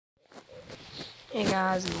Hey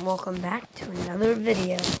guys, and welcome back to another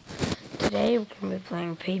video. Today we're going to be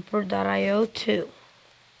playing Paper.io 2.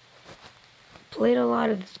 Played a lot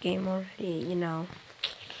of this game already,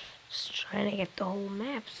 Just trying to get the whole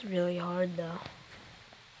map's really hard though.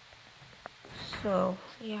 So,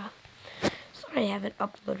 yeah. Sorry I haven't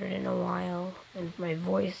uploaded in a while, and if my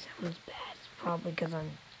voice sounds bad, it's probably because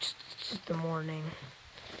it's just the morning.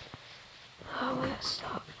 Oh, that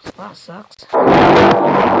sucks. That sucks.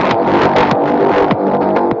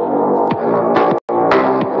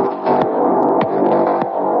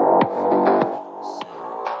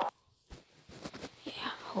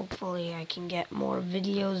 Hopefully I can get more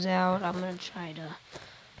videos out. I'm gonna try to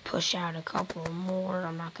push out a couple more.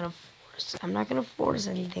 I'm not gonna force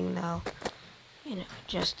anything though.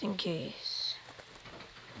 Just in case.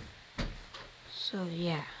 So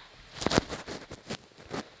yeah.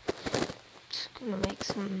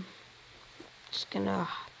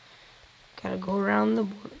 Gotta go around the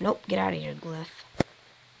board. Nope, get out of here, Glyph.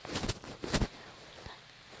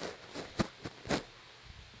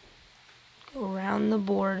 Go around the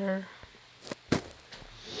border.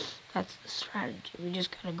 That's the strategy. We just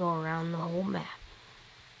gotta go around the whole map.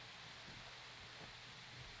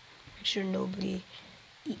 Make sure nobody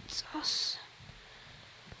eats us.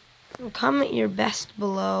 And comment your best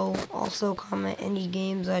below. Also comment any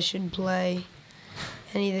games I should play.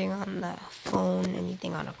 Anything on the phone,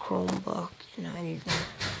 anything on a Chromebook,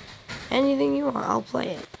 anything you want, I'll play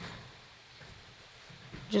it.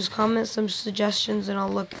 Just comment some suggestions and I'll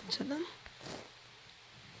look into them.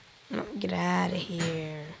 No, get out of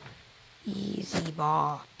here. Easy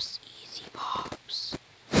bops. Easy bops.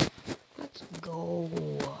 Let's go.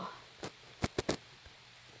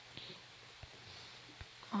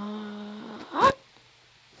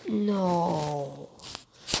 No.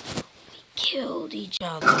 We killed each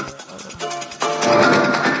other.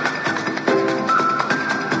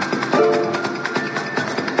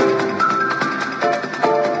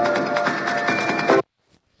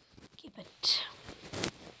 Keep it.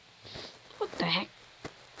 What the heck?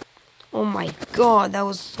 Oh my god, that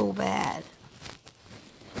was so bad.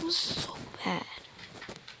 That was so bad.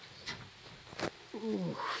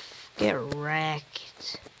 Oof, get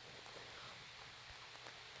wrecked.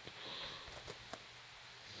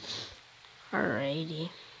 Alrighty.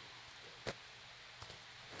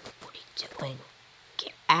 What are you doing?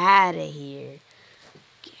 Get out of here.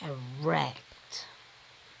 Get wrecked.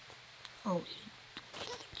 Oh, what do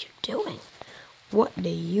you think you're doing? What do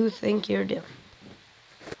you think you're doing?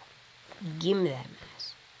 Give me that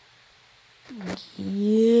mask.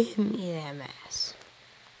 Give me that mask.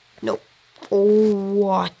 Nope. Oh,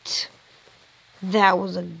 what? That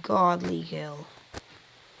was a godly kill.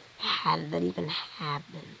 How did that even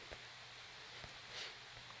happen?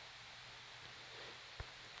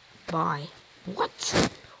 Bye. What?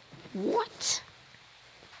 What?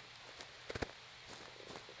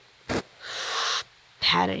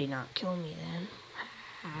 How did he not kill me then?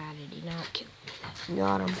 How did he not kill me then?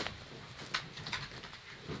 Got him.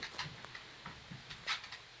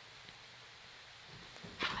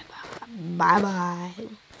 Bye-bye.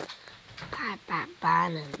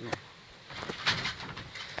 Bye-bye.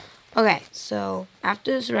 Okay, so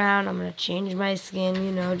after this round, I'm going to change my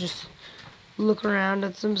skin, just look around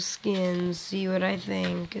at some skins, see what I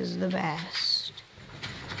think is the best.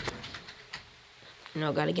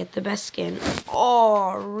 Gotta get the best skin.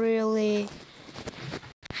 Oh, really?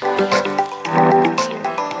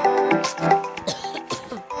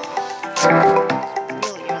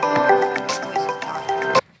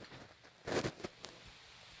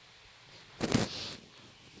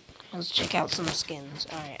 Let's check out some skins.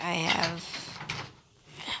 Alright, I have...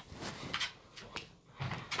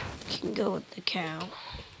 We can go with the cow.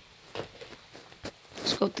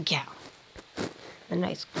 Let's go with the cow. The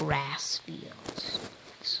nice grass fields.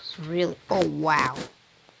 This is really... Oh, wow.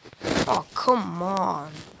 Oh, come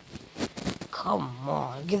on. Come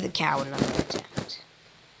on. Give the cow another attempt.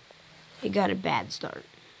 He got a bad start.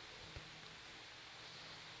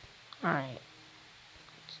 Alright.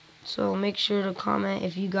 So make sure to comment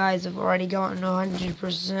if you guys have already gotten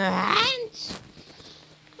 100%.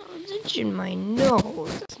 Oh, it's itching my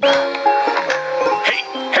nose.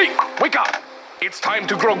 Hey, wake up! It's time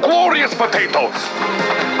to grow glorious potatoes!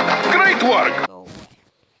 Great work! Go away.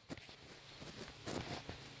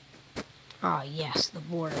 Ah, yes, the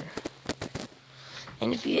border.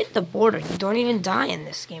 And if you hit the border, you don't even die in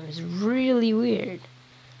this game. It's really weird.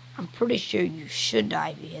 I'm pretty sure you should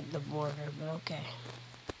die if you hit the border, but okay.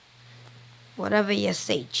 Whatever you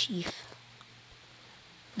say, Chief.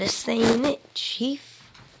 This ain't it, Chief.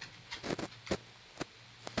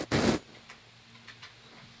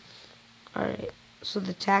 Alright. So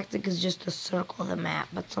the tactic is just to circle the map,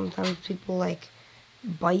 but sometimes people like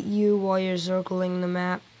bite you while you're circling the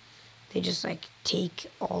map. They just like take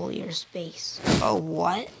all your space. Oh,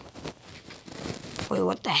 what? Wait,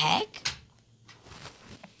 what the heck?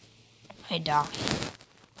 I died.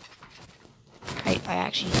 I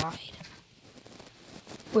actually died.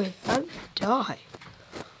 Wait, how did I die?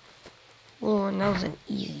 Well, and that was an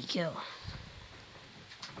easy kill.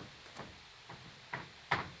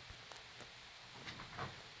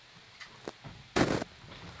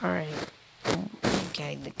 Alright.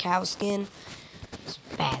 Okay, the cow skin is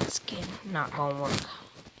bad skin. Not gonna work.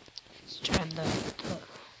 Let's try the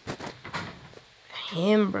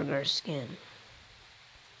hamburger skin.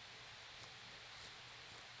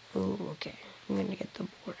 Ooh, okay. I'm gonna get the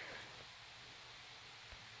border.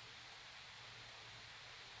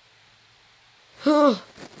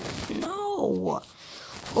 No!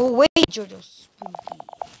 Oh, wait, JoJo Spooky.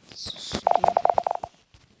 So stupid. What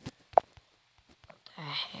the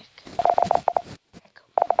heck? Go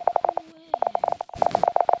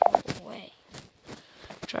away.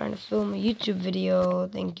 Trying to film a YouTube video.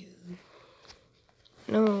 Thank you.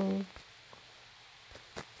 No.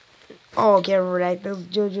 Oh, get right. That was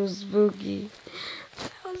JoJo Spooky.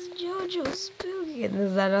 That was JoJo Spooky. And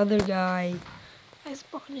there's that other guy. I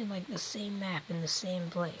spawned in like the same map in the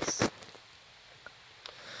same place.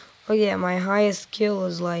 Oh yeah, my highest kill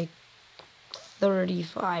is like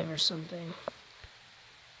 35 or something.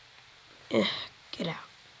 Get out.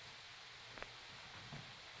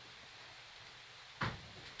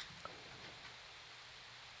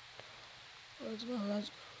 Let's go, let's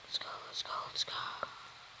go, let's go, let's go, let's go.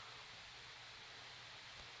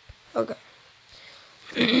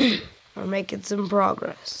 Okay. We're making some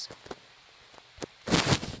progress.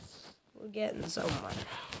 We're getting somewhere.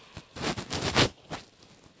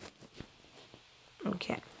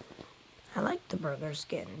 Okay. I like the burger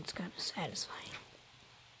skin. It's kind of satisfying.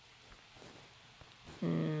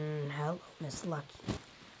 Hello, Miss Lucky.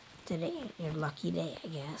 Today ain't your lucky day, I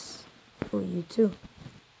guess. Oh, you too.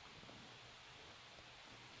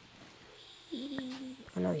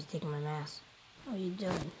 Oh no, he's taking my mask. What are you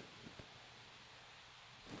doing?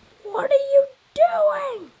 What are you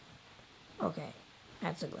doing? Okay,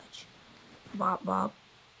 that's a glitch. Bop, bop.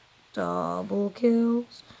 Double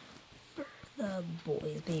kills. For the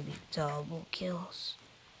boys, baby. Double kills.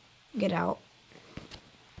 Get out.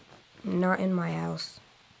 Not in my house.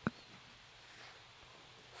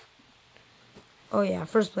 Oh yeah,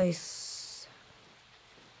 first place.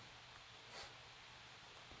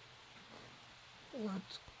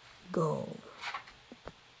 Let's go.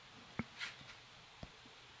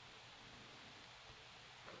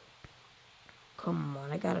 Come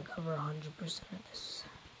on, I gotta cover 100% of this.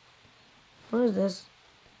 What is this?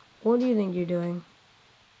 What do you think you're doing?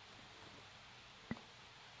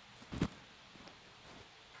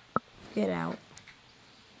 Get out.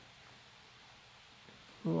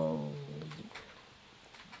 Whoa.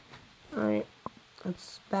 Alright,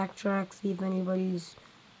 let's backtrack, see if anybody's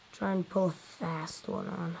trying to pull a fast one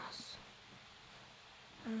on us.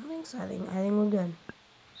 I don't think so. I think we're good.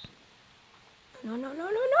 No, no, no, no,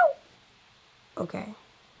 no! Okay.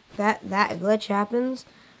 That glitch happens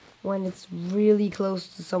when it's really close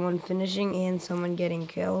to someone finishing and someone getting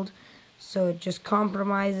killed. So it just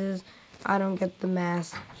compromises. I don't get the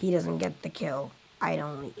mask. He doesn't get the kill. I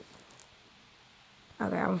don't leave.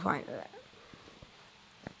 Okay, I'm fine with that.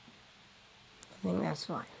 I think that's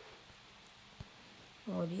fine.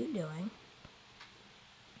 What are you doing?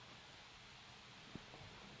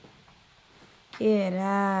 Get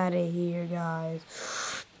out of here, guys.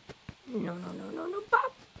 No, no, no, no, no,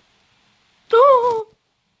 Bob. Oh!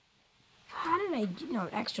 How did I do? No,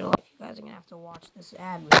 extra life. You guys are gonna have to watch this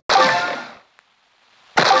ad. You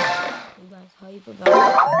guys hype about it.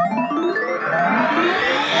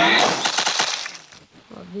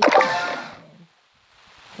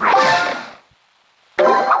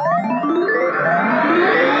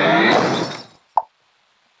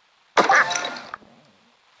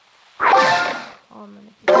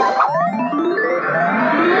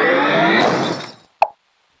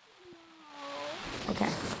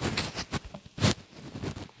 Okay.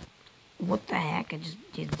 What the heck? It's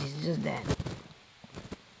just dead.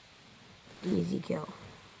 Easy kill.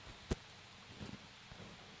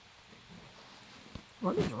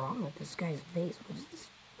 What is wrong with this guy's base? What is this?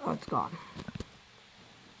 Oh, it's gone.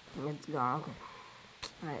 It's gone. Okay.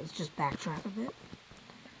 Alright, let's just backtrack a bit.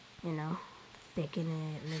 You know, thicken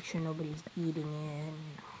it, make sure nobody's eating it.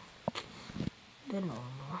 You know, the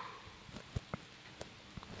normal.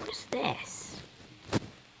 What is this?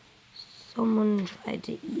 Someone tried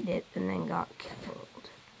to eat it and then got killed.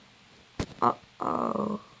 Uh-oh.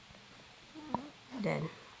 dead.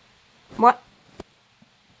 What?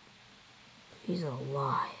 He's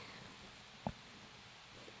alive.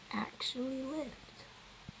 Actually lived.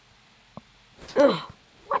 Ugh,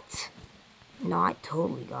 what? No, I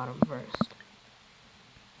totally got him first.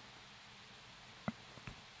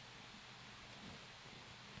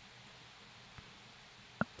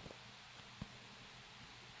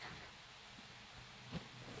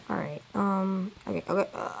 Alright, okay,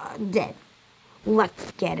 dead.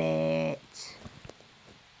 Let's get it.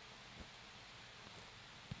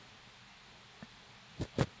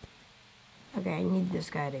 Okay, I need this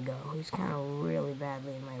guy to go. He's kind of really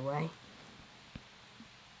badly in my way.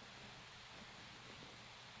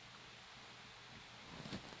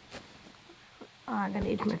 Oh, I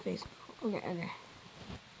gotta itch my face. Okay.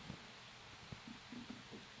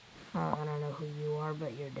 I don't know who you are,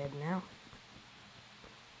 but you're dead now.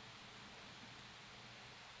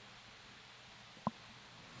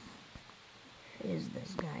 Where is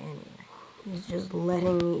this guy anyway? He's just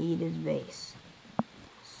letting me eat his base.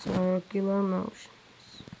 Circular motions.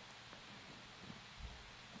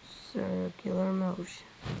 Circular motion.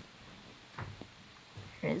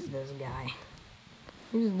 Where is this guy?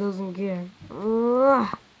 He just doesn't care.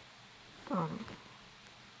 Ugh. Got him.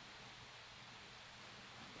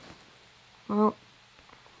 Well,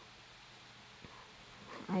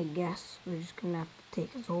 I guess we're just gonna have to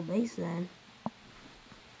take his whole base then.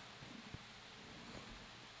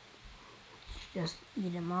 Just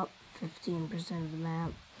eat him up. 15% of the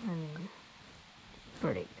map. I mean,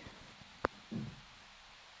 pretty good.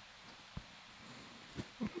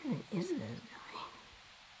 Where is this guy?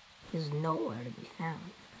 He's nowhere to be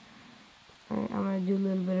found. Alright, I'm gonna do a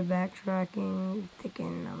little bit of backtracking,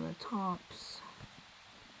 thicken on the tops.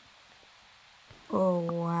 Oh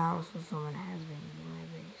wow, so someone has been eating my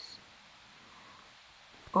base.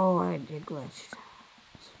 Oh, I did glitched.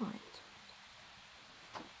 It's fine.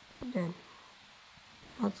 Dead.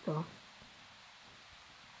 Let's go.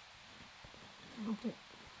 Okay.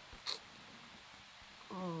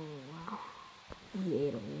 Oh wow. He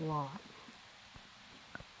ate a lot.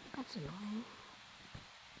 That's annoying.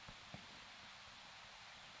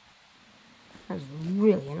 That's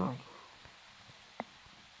really annoying.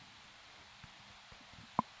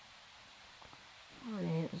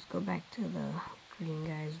 Alright, let's go back to the green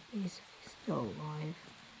guy's base if he's still alive.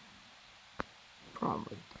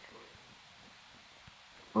 Probably dead.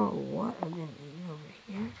 Oh, what? I've been eating over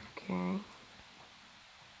here. Okay.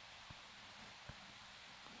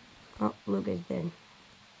 Oh, look, it's dead.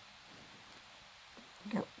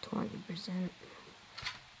 Got 20%.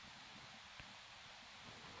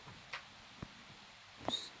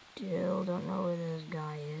 Still don't know where this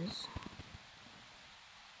guy is.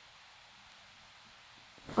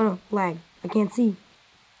 Oh no, lag. I can't see.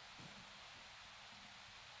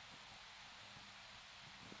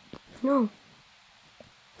 No.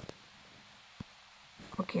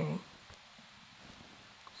 Okay.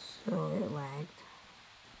 So it lagged.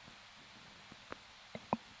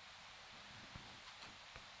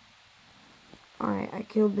 Alright, I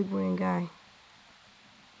killed the green guy.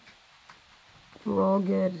 We're all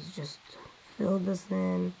good. Let's just fill this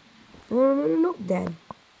in. No. Dead.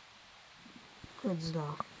 Good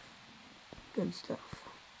stuff. Good stuff.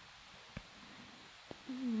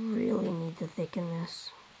 Really need to thicken this.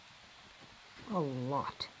 A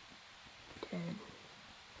lot. Dead.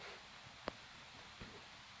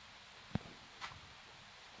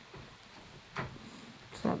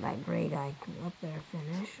 So that gray guy can up there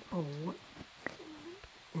finish. Oh, what?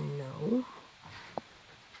 No.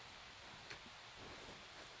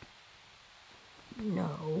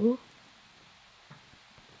 No.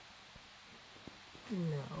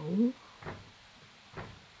 No. I'm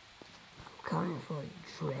coming for you,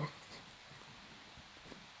 Drift.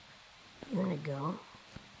 You wanna go?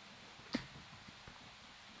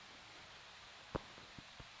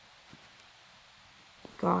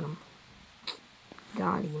 Got him.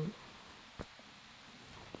 Got him.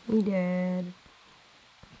 He dead.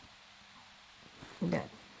 He dead.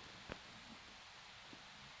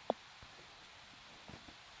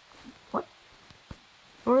 What?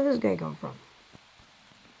 Where did this guy come from?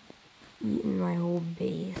 Eating my whole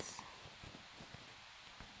base.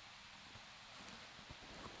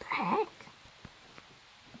 What the heck?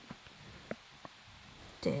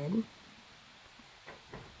 Dead.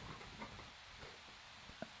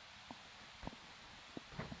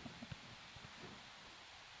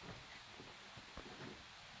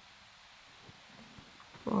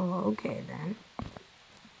 Oh, okay then.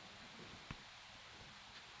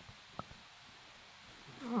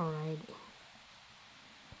 Alrighty.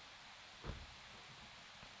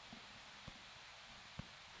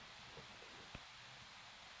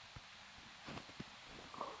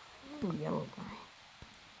 yellow guy.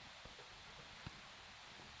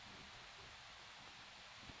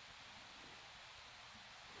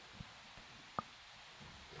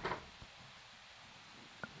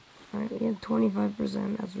 Alright, we have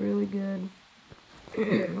 25%. That's really good.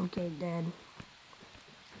 Okay, dead.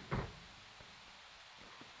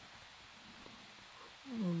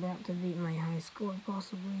 I'm about to beat my high score,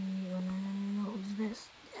 possibly. Oh, no, who's this?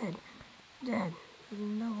 Dead. Dead.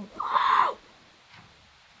 No. Wow!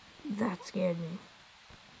 That scared me.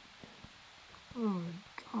 Oh my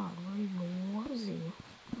god, where even was he?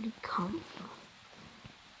 Where'd he come from?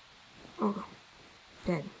 Oh,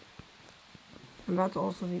 dead. I'm about to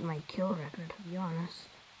also beat my kill record, to be honest.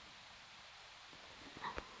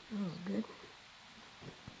 That was good.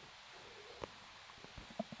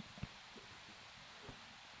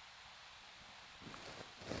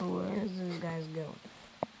 So where is this guy's going?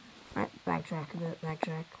 Alright, backtrack a bit,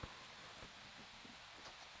 backtrack.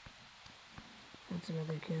 That's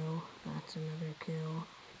another kill. That's another kill.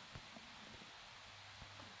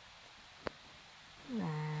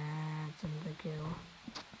 That's another kill.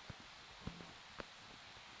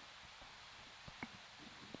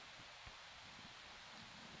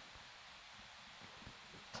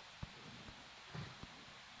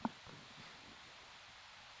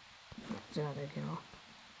 That's another kill.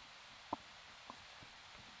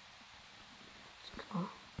 Let's go.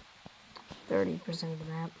 30% of the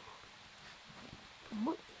map.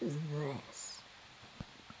 What is this?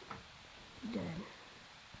 Dead.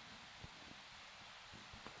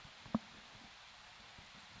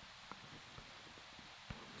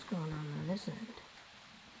 What's going on this end?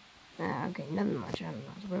 Ah, okay, nothing much. I don't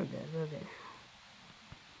know. We're good. We're good.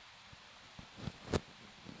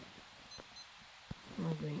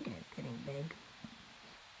 My green guy's getting big.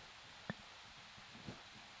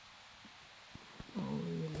 Oh,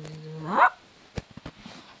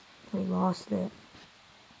 we lost it.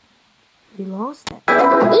 We lost it. Yay!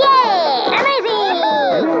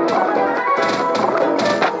 Amazing!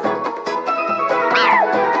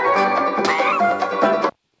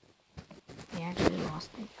 We actually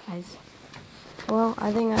lost it, guys. Well,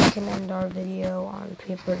 I think I can end our video on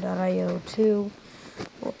Paper.io too.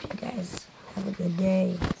 Hope you guys have a good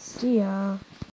day. See ya.